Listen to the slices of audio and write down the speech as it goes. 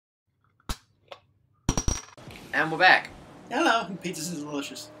And we're back. Hello, pizza's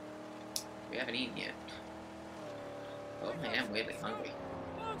delicious. We haven't eaten yet. Oh, I am weirdly hungry.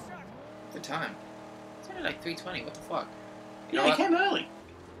 Good time. It's only like 3:20. What the fuck? You know Yeah, it what? came early.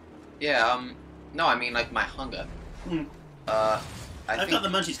 Yeah. No, I mean like my hunger. Hmm. I I've think. got the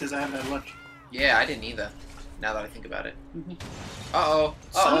munchies because I haven't had lunch. Yeah, I didn't either. Now that I think about it. Mm-hmm. Uh oh.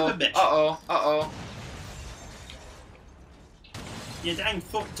 Son of a bitch. Uh oh. Uh oh. You're dang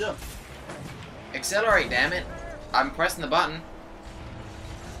fucked up. Accelerate, damn it! I'm pressing the button.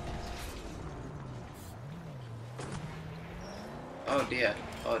 Oh dear.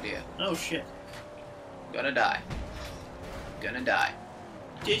 Oh dear. Oh shit. Gonna die. Gonna die.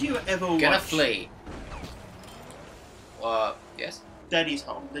 Did you ever watch Gonna flee. Yes? Daddy's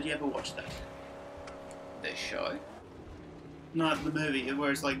Home? Did you ever watch that? The show? Not the movie,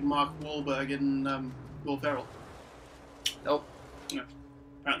 where it's like Mark Wahlberg and Will Ferrell. Nope. No.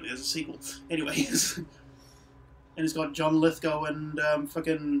 Apparently there's a sequel. Anyways. And it's got John Lithgow and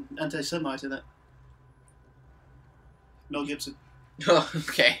fucking anti-Semite in it. Mel Gibson.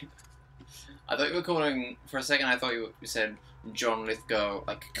 Okay. I thought you were calling, for a second I thought you said John Lithgow,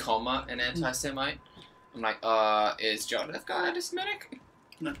 like, comma, an anti-Semite. I'm like, is John Lithgow anti-Semitic?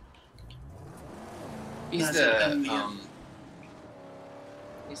 No. He's That's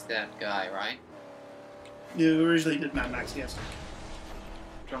he's that guy, right? You originally did Mad Max, yes.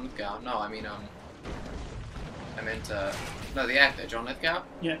 John Lithgow? No, I mean, I meant, no, the actor, John Lithgow?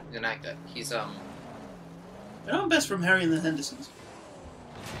 Yeah. He's an actor. He's, I know him best from Harry and the Hendersons.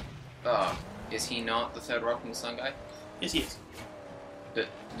 Is he not the Third Rock from the Sun guy? Yes, he is.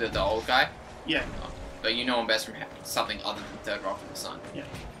 The old guy? Yeah. Oh, but you know him best from something other than Third Rock from the Sun? Yeah.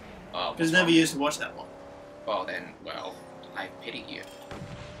 Oh, Because never used to watch that one. well then, well, I pity you.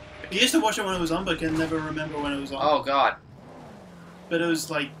 He used to watch it when it was on, but can never remember when it was on. Oh god. But it was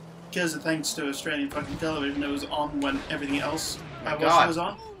like, because of thanks to Australian fucking television, it was on when everything else My I watched God. was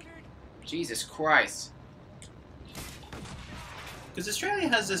on. Jesus Christ. Because Australia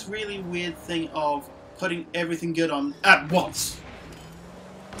has this really weird thing of putting everything good on at once.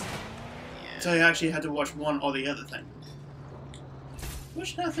 Yeah. So you actually had to watch one or the other thing.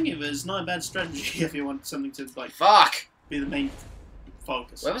 Which, now I think of it, is not a bad strategy if you want something to, like, Fuck! be the main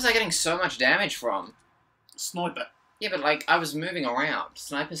focus. Where was I getting so much damage from? Sniper. Yeah, but like, I was moving around.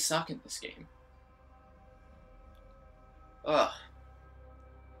 Snipers suck in this game. Ugh.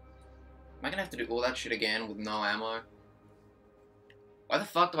 Am I gonna have to do all that shit again with no ammo? Why the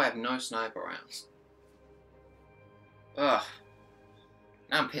fuck do I have no sniper rounds? Ugh.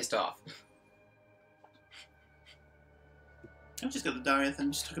 Now I'm pissed off. I just got the diarrhea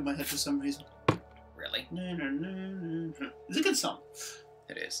thing stuck in my head for some reason. Really? It's a good song.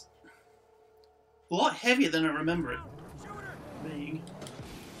 It is. A lot heavier than I remember it being.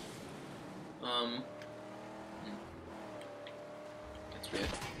 That's weird.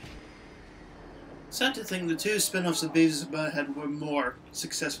 Sad to think the two spin-offs of Beavis and Butthead were more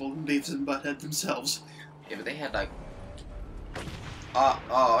successful than Beavis and Butthead themselves. Yeah, but they had like...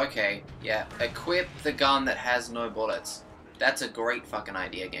 okay. Yeah. Equip the gun that has no bullets. That's a great fucking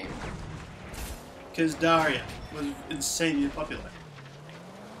idea, game. Because Daria was insanely popular.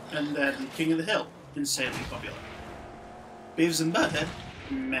 And then King of the Hill, insanely popular. Beavis and Butthead,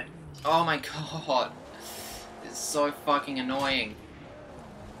 meh. Oh my god. It's so fucking annoying.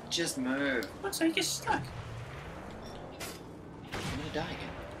 Just move. Looks like you're stuck. I'm gonna die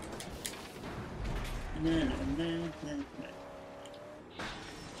again.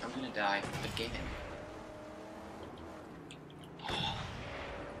 I'm gonna die again.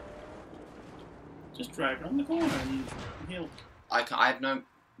 Just drive around the corner and heal. I have no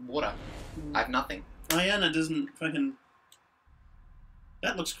water. I have nothing. Diana doesn't fucking...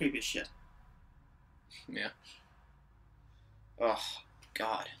 That looks creepy as shit. Yeah. Oh,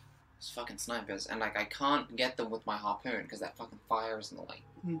 God. These fucking snipers. And, like, I can't get them with my harpoon because that fucking fire is in the way.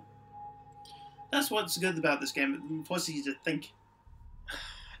 That's what's good about this game. It forces you to think.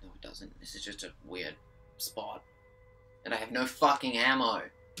 No, it doesn't. This is just a weird spot. And I have no fucking ammo.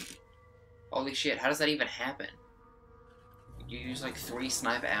 Holy shit, how does that even happen? You use, like, 3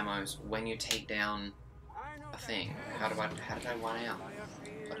 sniper ammos when you take down a thing. How did I run out?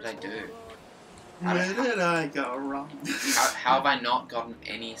 What did I do? Where did I go wrong? How have I not gotten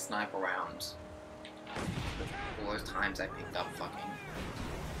any sniper rounds? All those times I picked up fucking...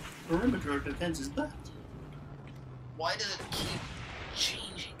 Perimeter of defense is bad. Why does it keep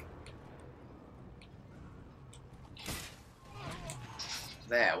changing?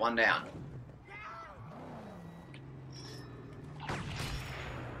 There, one down.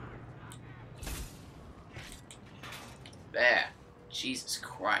 There. Jesus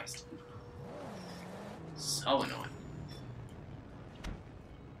Christ. So annoying.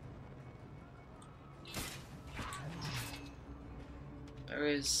 There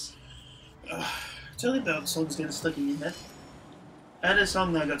is... Tell you about songs getting stuck in your head. I had a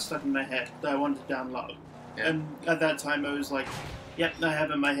song that got stuck in my head that I wanted to download. Yeah. And at that time I was like, yep, I have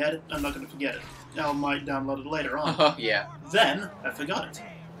it in my head, I'm not going to forget it. I might download it later on. Oh, yeah. Then, I forgot it.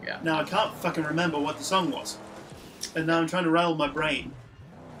 Yeah. Now I can't fucking remember what the song was. And now I'm trying to rattle my brain,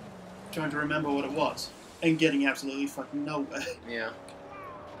 trying to remember what it was, and getting absolutely fucking nowhere. Yeah.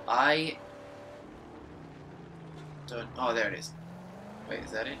 I don't... Oh, there it is. Wait,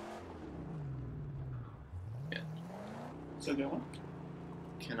 is that it? Yeah. So go on.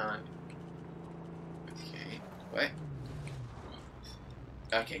 Can I... Okay. Wait.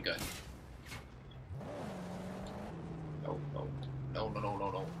 Okay, good. Oh, oh. No, no, no,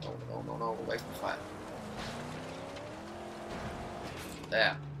 no, no, no, no, no, no, away from fire.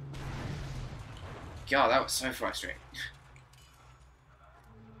 There. God, that was so frustrating.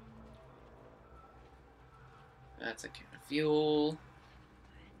 That's a can of fuel.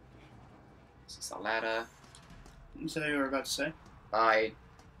 This is a ladder. So you were about to say? I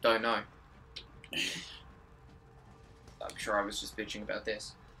don't know. I'm sure I was just bitching about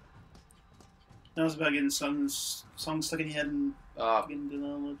this. That was about getting songs stuck in your head and getting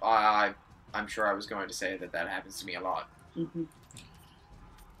downloaded. I'm sure I was going to say that that happens to me a lot. Mm-hmm.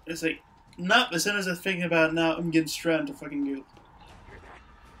 It's like, nope, as soon as I think about it now, I'm getting straight into fucking Google.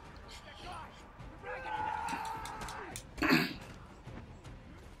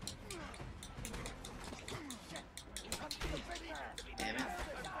 Damn it.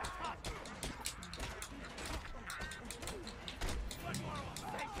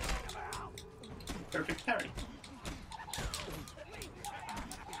 Perfect parry.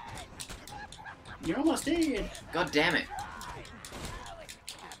 You're almost dead. God damn it.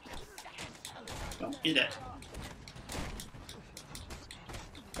 Oh, you're dead.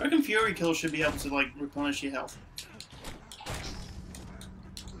 I reckon Fury Kill should be able to, like, replenish your health.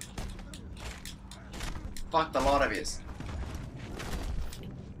 Fuck the lot of yous.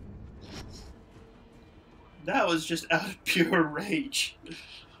 That was just out of pure rage.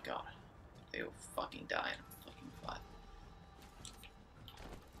 God. They will fucking die in a fucking fight.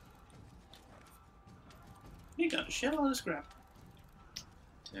 You got a shit lot of scrap.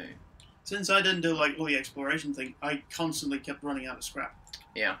 Too. Since I didn't do, like, all the exploration thing, I constantly kept running out of scrap.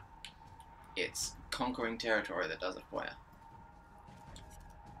 Yeah. It's conquering territory that does it for you.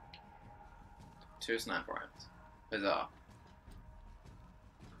 2 sniper rounds. Bizarre.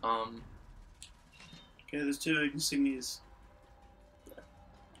 Okay, there's 2 insignias.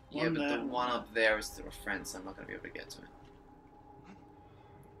 Yeah, One but there, the one up there is through a friend, so I'm not gonna be able to get to it.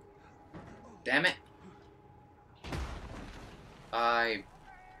 Damn it! I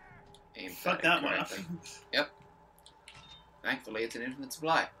aimed Fuck at that it one up. correctly. Yep. Thankfully, it's an infinite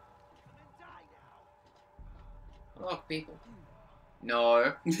supply. Look, people.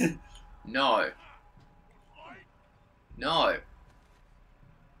 No. No. No.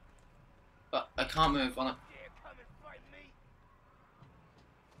 But I can't move on it.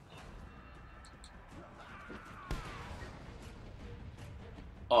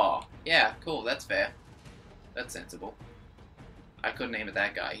 Oh, yeah, cool, that's fair. That's sensible. I couldn't aim at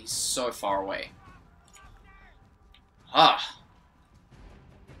that guy, he's so far away. Ah!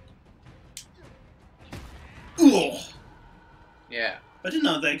 Ooh. Yeah, I didn't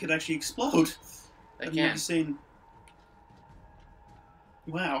know they could actually explode. they I've can. never seen...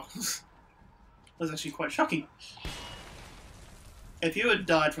 Wow. That's actually quite shocking. If you had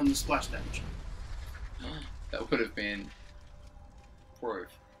died from the splash damage. That would have been proof.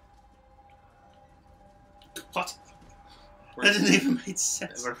 What? Proof. That didn't even make That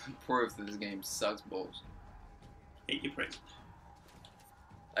sense. would have been proof that this game sucks balls. Hate you, prick.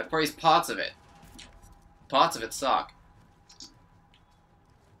 I praise parts of it. Parts of it suck.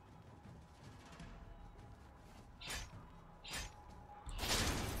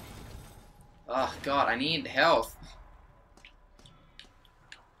 Oh god, I need health.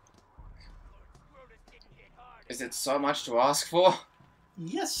 Is it so much to ask for?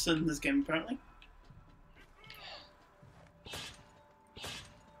 Yes, in this game, apparently.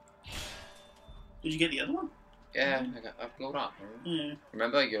 Did you get the other one? Yeah, I blew it up. Yeah.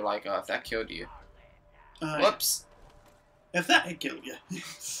 Remember, you're like, oh, if that killed you. Yeah. Whoops! If that had killed you.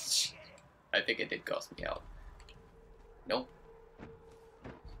 I think it did cost me health. Nope.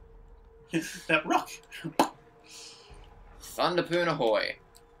 That rock. Thunderpoon ahoy.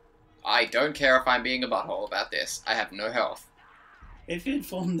 I don't care if I'm being a butthole about this. I have no health. If you had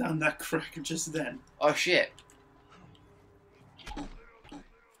fallen down that crack just then. Oh shit.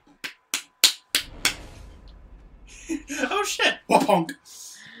 Oh shit! Waponk!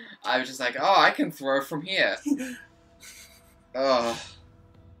 I was just like, oh, I can throw from here. Oh.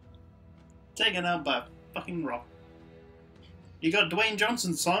 Taken out by a fucking rock. You got Dwayne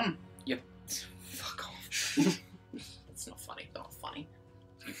Johnson, son. Yep. Fuck off. It's not funny. Not funny.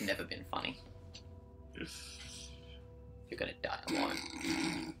 You've never been funny. You're gonna die alone.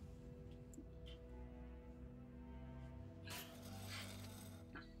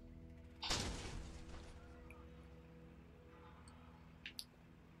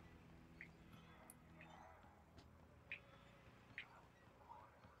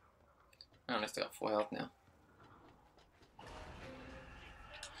 Oh, I still got 4 health now.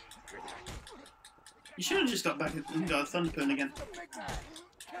 You should have just got back and got a Thunderpin again.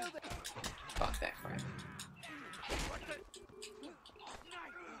 Fuck that crap.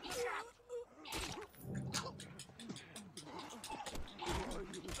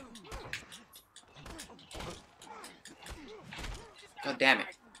 God damn it.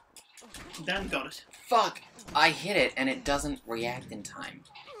 Dan got it. Fuck! I hit it and it doesn't react in time.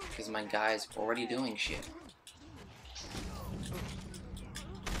 Because my guy's already doing shit.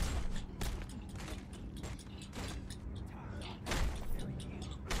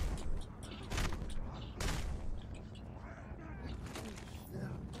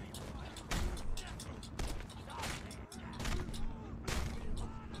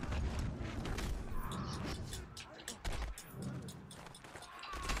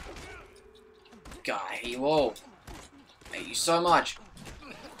 God, I hate you all. I hate you so much.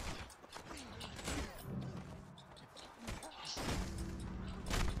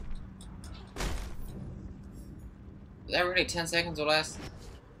 Was that really 10 seconds or less?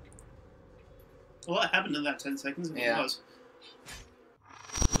 Well, what happened in that 10 seconds? If Yeah. It was.